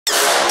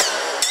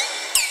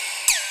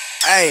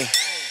Hey,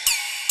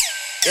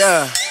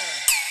 yeah,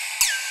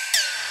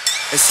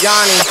 it's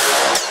Yoni.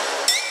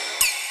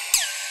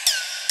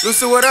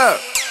 Lucid, what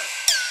up?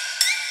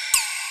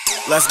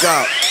 Let's go.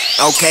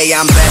 Okay,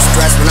 I'm best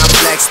dressed when I'm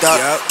flexed up.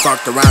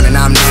 Fucked around and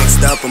I'm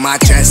next up with my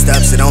chest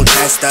up, so don't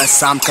test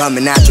us. I'm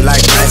coming at you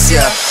like bless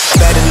ya.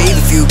 Better leave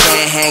if you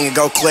can't hang and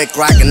go click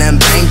like and then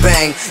bang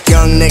bang.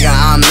 Young nigga,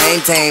 I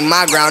maintain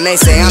my ground. They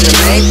say I'm the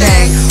main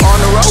thing. On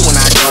the road when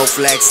I go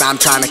flex, I'm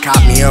trying to cop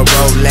me a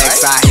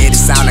Rolex. I hear the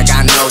sound, I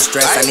got no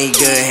stress. I need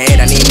good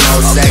head, I need no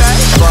sex.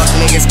 Fuck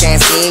niggas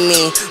can't see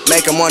me,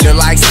 make them wonder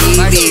like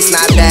Stevie. It's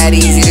not that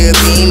easy to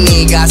be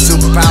me. Got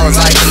superpowers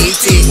like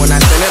E.T. When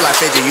I spin it like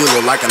fidget, you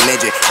look like a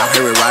midget. Out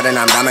here with riding,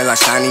 I'm diamond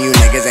like shiny. You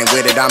niggas ain't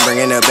with it, I'm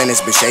bringing the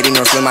business. But shady,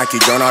 no slim like you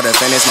drone all the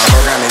finish. My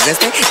program is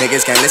instant,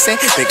 niggas can't listen.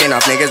 Picking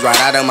off niggas right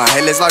out of my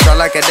hit list. Locked out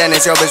like a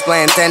dentist, yo bitch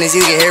playing tennis.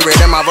 You can hear it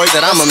in my voice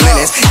that I'm a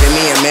menace. Give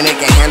me a minute,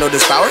 can't handle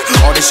this power.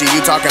 All this shit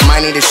you talking,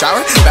 might need a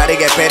shower. About to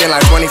get paid in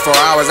like 24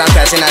 hours. I'm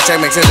cashing that check,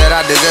 make sure that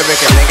I deserve it.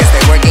 Cause niggas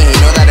stay working, he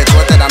know that it's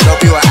worth it. I'm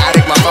dope, you an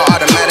addict, my fault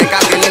automatic.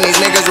 I'm killing these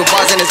niggas with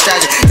bars and it's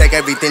tragic. Take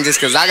everything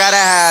just cause I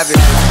gotta have it.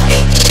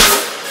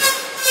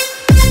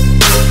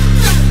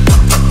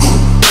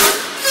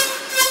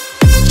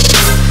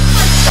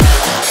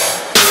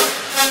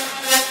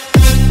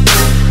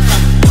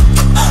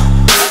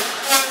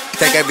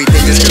 Take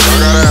everything just cause I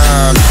gotta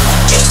have it.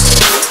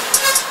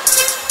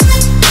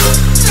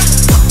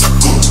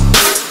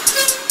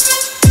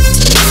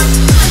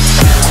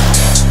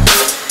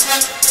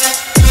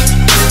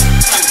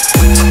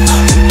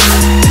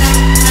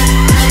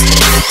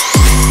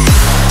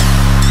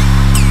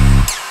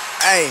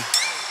 Hey,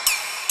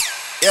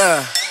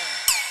 yeah.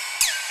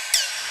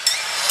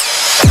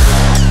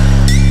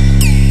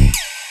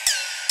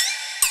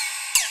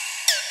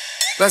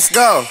 Let's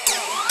go.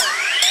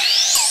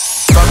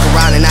 Fuck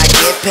around and I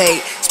get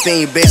paid.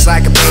 Spin your bitch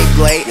like a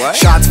Beyblade.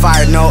 Shots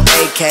fired, no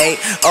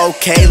AK.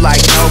 Okay,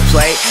 like no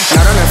plate.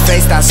 Not on her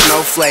face, that's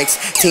snowflakes.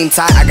 Team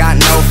tight, I got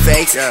no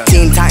fakes.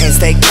 Teen Titans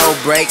take no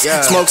breaks.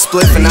 Smoke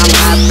spliff and I'm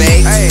hot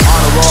baked.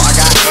 On the roll, I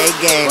got A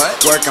game.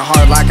 Working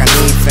hard like I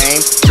need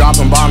fame.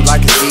 Dropping bombs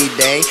like a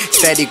G-Day.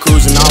 Steady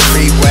cruising on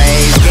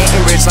freeways.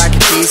 Getting rich like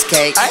a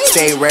cheesecake.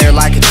 Stay rare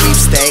like a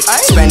cheapsteak.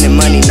 Spending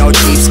money, no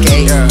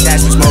cheapskate.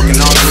 Catch me smoking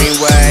on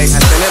greenways. I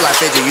spin it like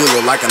fidget, you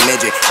look like a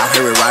midget. Out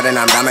here with riding,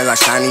 I'm diamond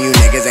like shiny. You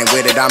niggas ain't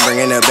with it, I'm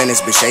bringing the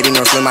business. But shady,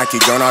 no slim like you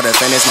drone all the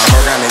finish. My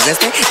program is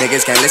instant,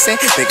 niggas can't listen.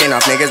 Picking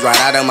off niggas right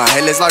out of my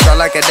hit list. Locked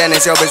out like a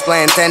dentist, yo bitch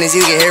playing tennis.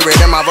 You can hear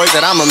it in my voice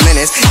that I'm a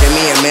menace. Give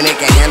me a minute,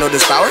 can't handle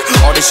this power.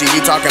 All this shit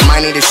you talking,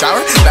 might need a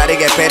shower. About to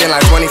get paid in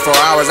like 24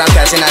 hours. I'm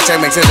cashing that check,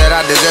 make sure that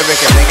I deserve it.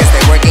 Cause niggas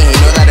stay working, he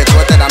know that it's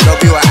worth it. I'm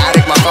dope, you an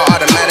addict, my fault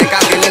automatic.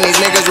 I'm killing these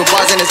niggas with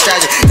bars and it's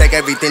tragic. Take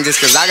everything just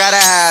cause I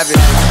gotta have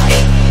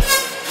it.